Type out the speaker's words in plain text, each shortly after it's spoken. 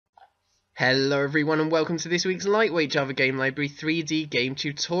Hello everyone and welcome to this week's lightweight Java game library 3D game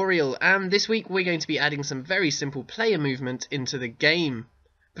tutorial, and this week we're going to be adding some very simple player movement into the game.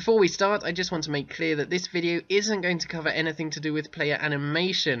 Before we start, I just want to make clear that this video isn't going to cover anything to do with player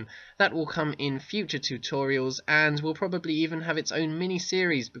animation. That will come in future tutorials and will probably even have its own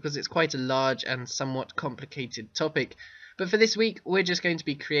mini-series because it's quite a large and somewhat complicated topic. But for this week we're just going to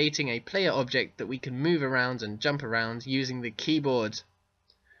be creating a player object that we can move around and jump around using the keyboard.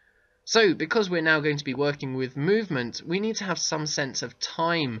 So, because we're now going to be working with movement, we need to have some sense of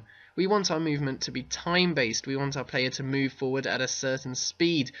time. We want our movement to be time-based. We want our player to move forward at a certain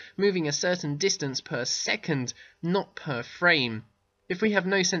speed, moving a certain distance per second, not per frame. If we have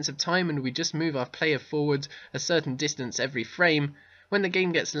no sense of time and we just move our player forward a certain distance every frame, when the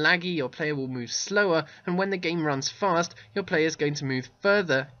game gets laggy, your player will move slower, and when the game runs fast, your player is going to move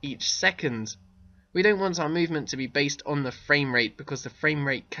further each second. We don't want our movement to be based on the frame rate because the frame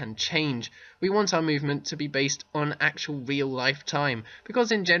rate can change. We want our movement to be based on actual real life time because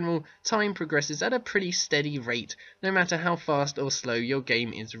in general time progresses at a pretty steady rate no matter how fast or slow your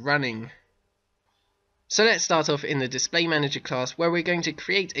game is running. So let's start off in the display manager class where we're going to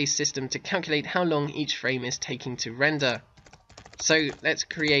create a system to calculate how long each frame is taking to render. So let's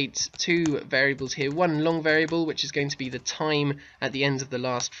create two variables here, one long variable which is going to be the time at the end of the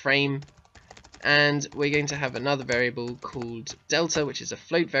last frame, and we're going to have another variable called delta, which is a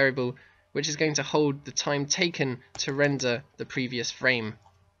float variable, which is going to hold the time taken to render the previous frame.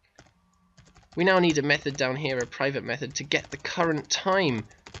 We now need a method down here, a private method, to get the current time,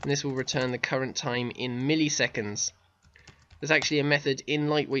 and this will return the current time in milliseconds. There's actually a method in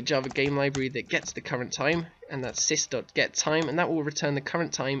lightweight Java game library that gets the current time, and that's sys.getTime, and that will return the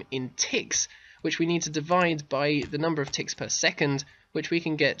current time in ticks, which we need to divide by the number of ticks per second, which we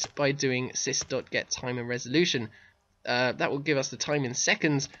can get by doing sys.getTimerResolution. That will give us the time in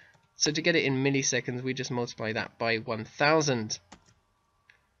seconds, so to get it in milliseconds we just multiply that by 1000.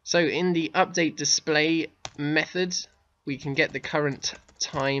 So in the update display method we can get the current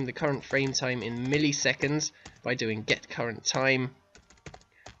time, the current frame time in milliseconds by doing getCurrentTime,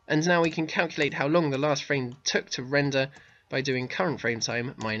 and now we can calculate how long the last frame took to render by doing current frame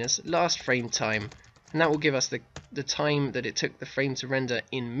time minus last frame time. And that will give us the time that it took the frame to render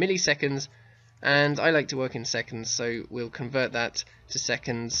in milliseconds, and I like to work in seconds, so we'll convert that to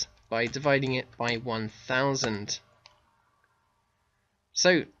seconds by dividing it by 1000.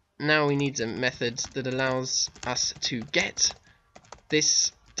 So now we need a method that allows us to get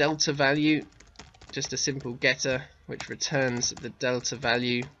this delta value, just a simple getter which returns the delta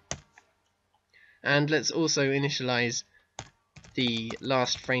value, and let's also initialize the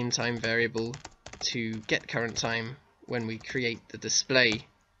last frame time variable to get current time when we create the display.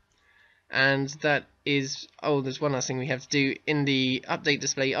 And that is, there's one last thing we have to do in the update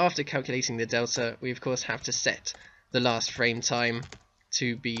display. After calculating the delta, we of course have to set the last frame time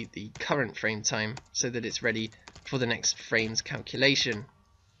to be the current frame time so that it's ready for the next frame's calculation.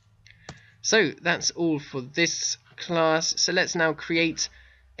 So that's all for this class. So let's now create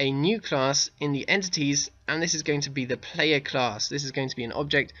a new class in the entities, and this is going to be the player class. This is going to be an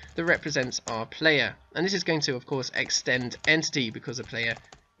object that represents our player, and this is going to of course extend entity because a player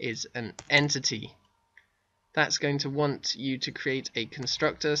is an entity. That's going to want you to create a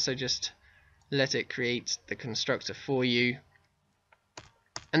constructor, so just let it create the constructor for you.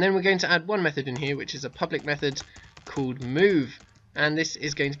 And then we're going to add one method in here which is a public method called move, and this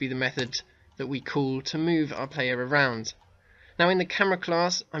is going to be the method that we call to move our player around. Now in the camera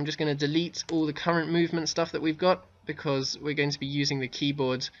class I'm just going to delete all the current movement stuff that we've got because we're going to be using the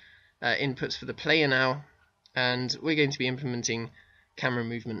keyboard inputs for the player now, and we're going to be implementing camera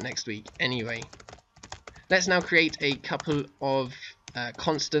movement next week anyway. Let's now create a couple of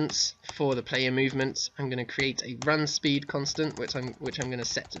constants for the player movement. I'm going to create a run speed constant which I'm going to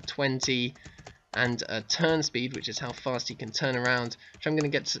set to 20, and a turn speed, which is how fast he can turn around, which I'm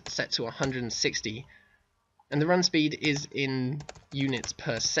going to get set to 160. And the run speed is in units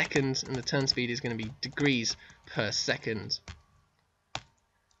per second, and the turn speed is going to be degrees per second.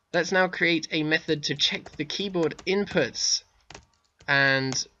 Let's now create a method to check the keyboard inputs.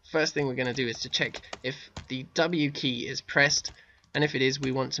 And first thing we're going to do is to check if the W key is pressed, and if it is,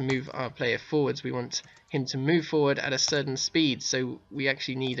 we want to move our player forwards. We want him to move forward at a certain speed, so we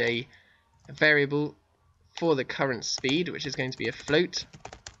actually need a variable for the current speed, which is going to be a float,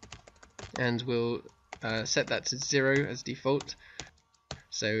 and we'll set that to 0 as default,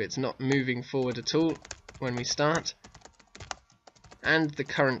 so it's not moving forward at all when we start. And the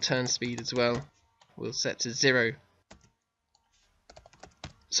current turn speed as well we'll set to 0.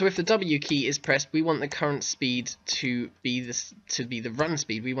 So if the W key is pressed, we want the current speed to be the run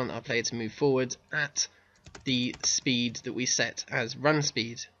speed. We want our player to move forward at the speed that we set as run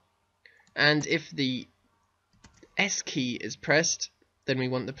speed. And if the S key is pressed, then we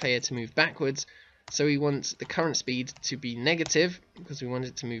want the player to move backwards. So we want the current speed to be negative because we want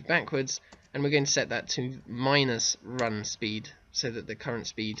it to move backwards, and we're going to set that to minus run speed so that the current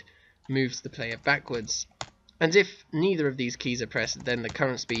speed moves the player backwards. And if neither of these keys are pressed, then the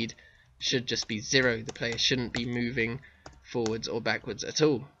current speed should just be 0. The player shouldn't be moving forwards or backwards at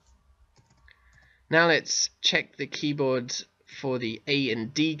all. Now let's check the keyboard for the A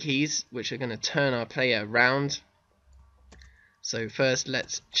and D keys, which are going to turn our player around. So first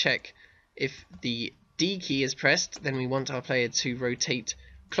let's check if the D key is pressed, then we want our player to rotate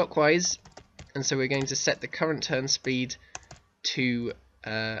clockwise, and so we're going to set the current turn speed to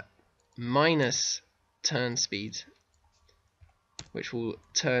minus turn speed, which will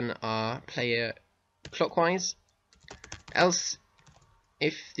turn our player clockwise. Else,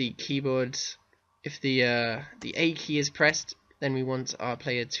 if the A key is pressed, then we want our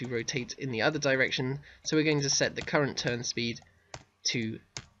player to rotate in the other direction, so we're going to set the current turn speed to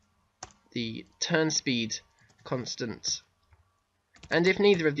the turn speed constant. And if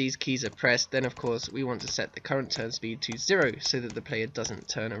neither of these keys are pressed, then of course we want to set the current turn speed to 0 so that the player doesn't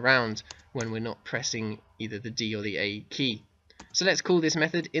turn around when we're not pressing either the D or the A key. So let's call this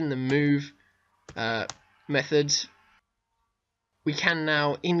method in the move method. We can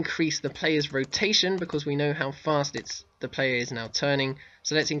now increase the player's rotation because we know how fast the player is now turning.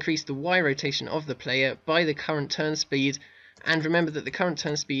 So let's increase the Y rotation of the player by the current turn speed, and remember that the current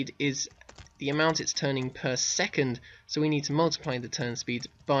turn speed is the amount it's turning per second, so we need to multiply the turn speed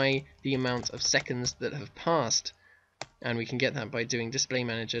by the amount of seconds that have passed, and we can get that by doing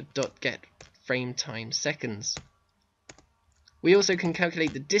displayManager.getFrameTimeSeconds. We also can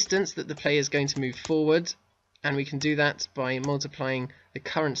calculate the distance that the player is going to move forward, and we can do that by multiplying the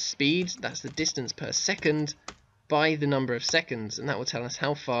current speed, that's the distance per second, by the number of seconds, and that will tell us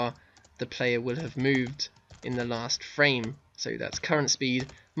how far the player will have moved in the last frame. So that's current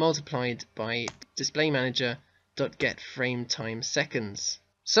speed multiplied by displayManager.getFrameTimeSeconds.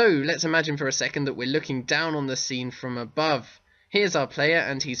 So let's imagine for a second that we're looking down on the scene from above. Here's our player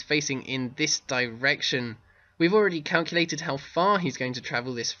and he's facing in this direction. We've already calculated how far he's going to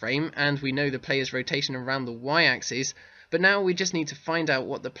travel this frame, and we know the player's rotation around the y-axis, but now we just need to find out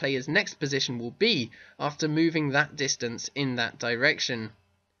what the player's next position will be after moving that distance in that direction.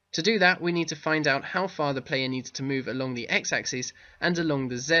 To do that, we need to find out how far the player needs to move along the x-axis and along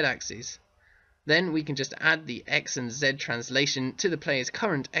the z-axis. Then we can just add the x and z translation to the player's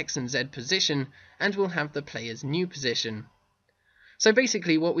current x and z position, and we'll have the player's new position. So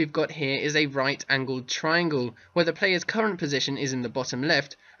basically what we've got here is a right-angled triangle, where the player's current position is in the bottom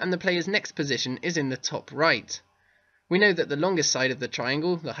left, and the player's next position is in the top right. We know that the longest side of the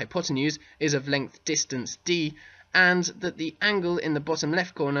triangle, the hypotenuse, is of length distance d, and that the angle in the bottom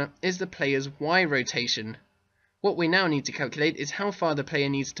left corner is the player's y rotation. What we now need to calculate is how far the player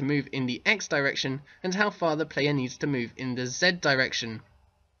needs to move in the x direction and how far the player needs to move in the z direction.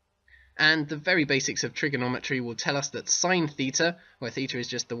 And the very basics of trigonometry will tell us that sine theta, where theta is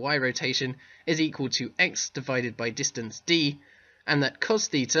just the y rotation, is equal to x divided by distance d, and that cos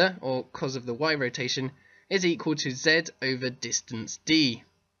theta, or cos of the y rotation, is equal to z over distance d.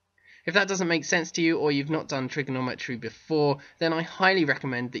 If that doesn't make sense to you, or you've not done trigonometry before, then I highly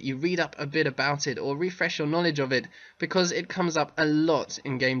recommend that you read up a bit about it or refresh your knowledge of it, because it comes up a lot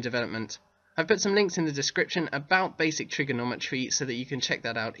in game development. I've put some links in the description about basic trigonometry so that you can check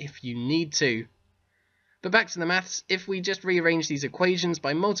that out if you need to. But back to the maths, if we just rearrange these equations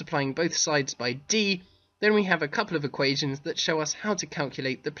by multiplying both sides by d, then we have a couple of equations that show us how to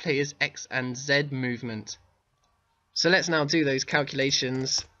calculate the player's x and z movement. So let's now do those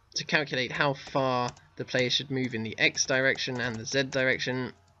calculations to calculate how far the player should move in the x direction and the z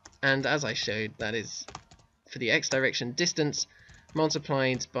direction, and as I showed, that is for the x direction distance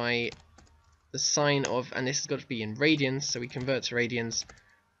multiplied by the sine of, and this has got to be in radians, so we convert to radians,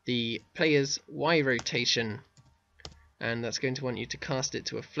 the player's y rotation, and that's going to want you to cast it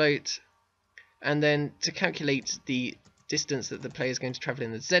to a float, and then to calculate the distance that the player is going to travel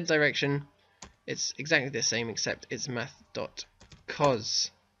in the z direction, it's exactly the same except it's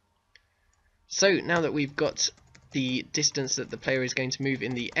math.cos. So now that we've got the distance that the player is going to move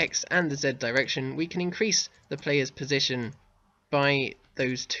in the x and the z direction, we can increase the player's position by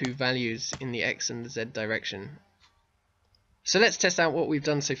those two values in the x and the z direction. So let's test out what we've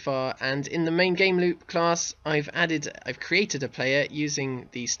done so far, and in the main game loop class I've created a player using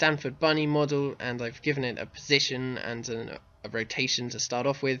the Stanford Bunny model, and I've given it a position and a rotation to start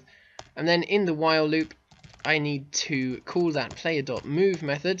off with. And then in the while loop, I need to call that player.move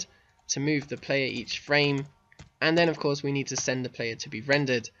method to move the player each frame. And then of course we need to send the player to be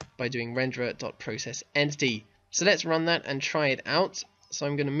rendered by doing renderer.processEntity. So let's run that and try it out. So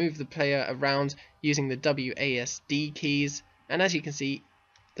I'm going to move the player around using the WASD keys, and as you can see,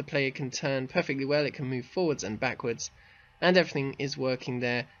 the player can turn perfectly well. It can move forwards and backwards, and everything is working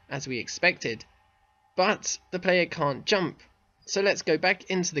there as we expected. But the player can't jump. So let's go back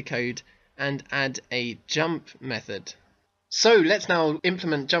into the code and add a jump method. So let's now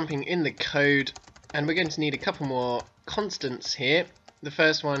implement jumping in the code, and we're going to need a couple more constants here. The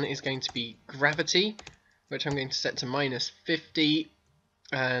first one is going to be gravity, which I'm going to set to -50,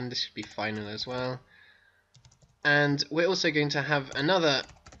 and this should be final as well. And we're also going to have another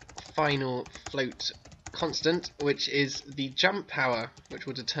final float constant, which is the jump power, which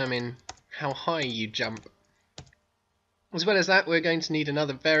will determine how high you jump. As well as that, we're going to need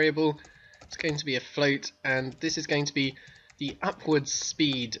another variable. It's going to be a float, and this is going to be the upwards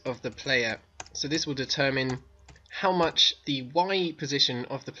speed of the player. So this will determine how much the Y position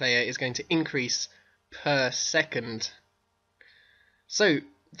of the player is going to increase per second. So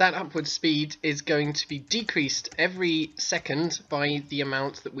that upward speed is going to be decreased every second by the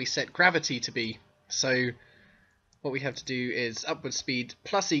amount that we set gravity to be. So what we have to do is upward speed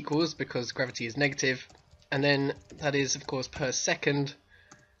plus equals, because gravity is negative, and then that is of course per second,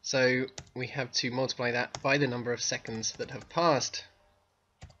 so we have to multiply that by the number of seconds that have passed.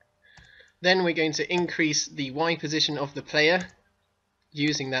 Then we're going to increase the Y position of the player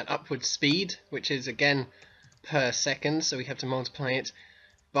using that upward speed, which is again per second, so we have to multiply it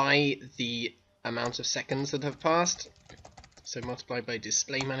by the amount of seconds that have passed. So multiply by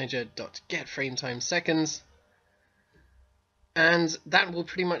DisplayManager.getFrameTimeSeconds, and that will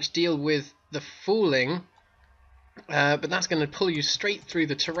pretty much deal with the falling, but that's going to pull you straight through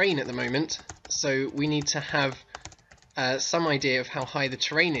the terrain at the moment, so we need to have some idea of how high the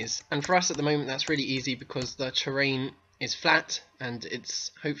terrain is. And for us at the moment that's really easy, because the terrain is flat and it's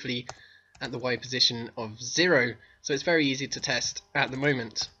hopefully at the Y position of 0, so it's very easy to test at the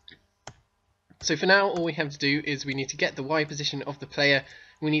moment. So for now all we have to do is we need to get the Y position of the player.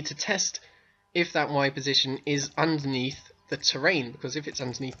 We need to test if that Y position is underneath the terrain, because if it's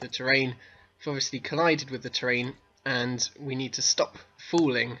underneath the terrain, we've obviously collided with the terrain and we need to stop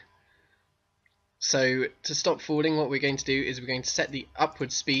falling. So to stop falling, what we're going to do is we're going to set the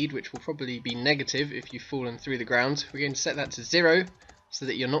upward speed, which will probably be negative if you've fallen through the ground. We're going to set that to 0 so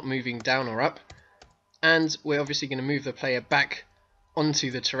that you're not moving down or up, and we're obviously going to move the player back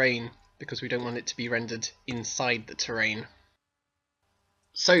onto the terrain because we don't want it to be rendered inside the terrain.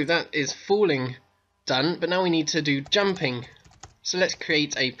 So that is falling done, but now we need to do jumping. So let's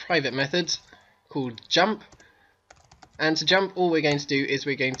create a private method called jump, and to jump all we're going to do is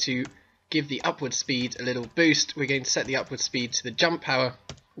we're going to give the upward speed a little boost. We're going to set the upward speed to the jump power,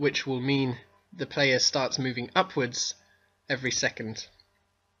 which will mean the player starts moving upwards every second.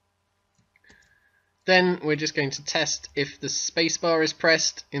 Then we're just going to test if the spacebar is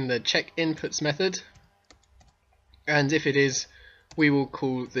pressed in the check inputs method, and if it is, we will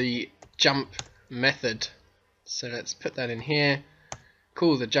call the jump method. So let's put that in here,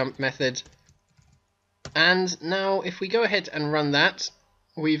 call the jump method, and now if we go ahead and run that,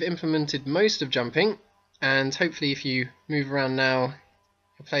 we've implemented most of jumping, and hopefully if you move around now,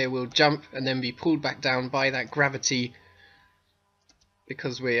 the player will jump and then be pulled back down by that gravity,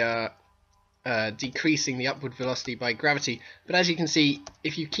 because we are decreasing the upward velocity by gravity. But as you can see,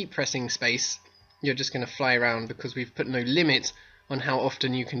 if you keep pressing space, you're just going to fly around, because we've put no limit on how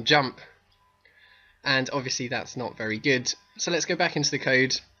often you can jump, and obviously that's not very good. So let's go back into the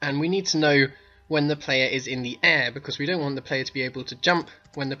code, and we need to know when the player is in the air, because we don't want the player to be able to jump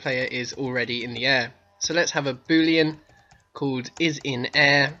when the player is already in the air. So let's have a boolean called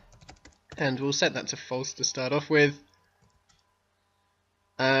isInAir, and we'll set that to false to start off with.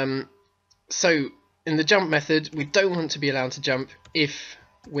 So in the jump method, we don't want to be allowed to jump if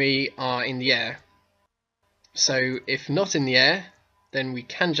we are in the air. So if not in the air, then we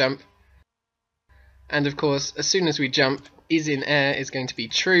can jump. And of course, as soon as we jump, isInAir is going to be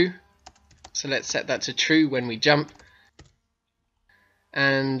true. So let's set that to true when we jump.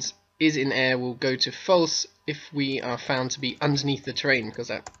 And isInAir will go to false if we are found to be underneath the terrain, because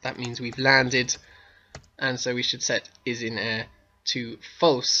that means we've landed. And so we should set isInAir to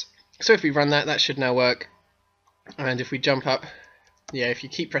false. So if we run that, that should now work. And if we jump up, yeah, if you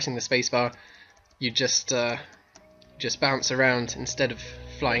keep pressing the spacebar, you just bounce around instead of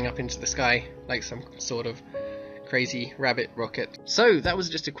flying up into the sky like some sort of crazy rabbit rocket. So that was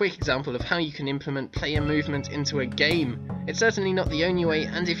just a quick example of how you can implement player movement into a game. It's certainly not the only way,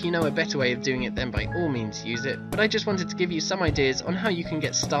 and if you know a better way of doing it, then by all means use it, but I just wanted to give you some ideas on how you can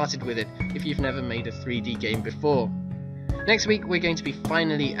get started with it if you've never made a 3D game before. Next week we're going to be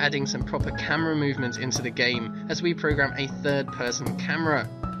finally adding some proper camera movement into the game as we program a third-person camera.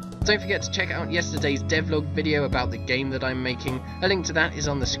 Don't forget to check out yesterday's devlog video about the game that I'm making. A link to that is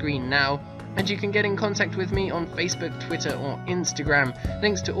on the screen now, and you can get in contact with me on Facebook, Twitter or Instagram.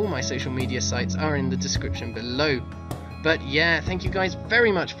 Links to all my social media sites are in the description below. But yeah, thank you guys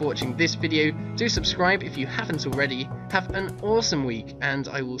very much for watching this video. Do subscribe if you haven't already. Have an awesome week, and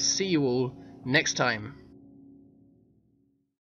I will see you all next time.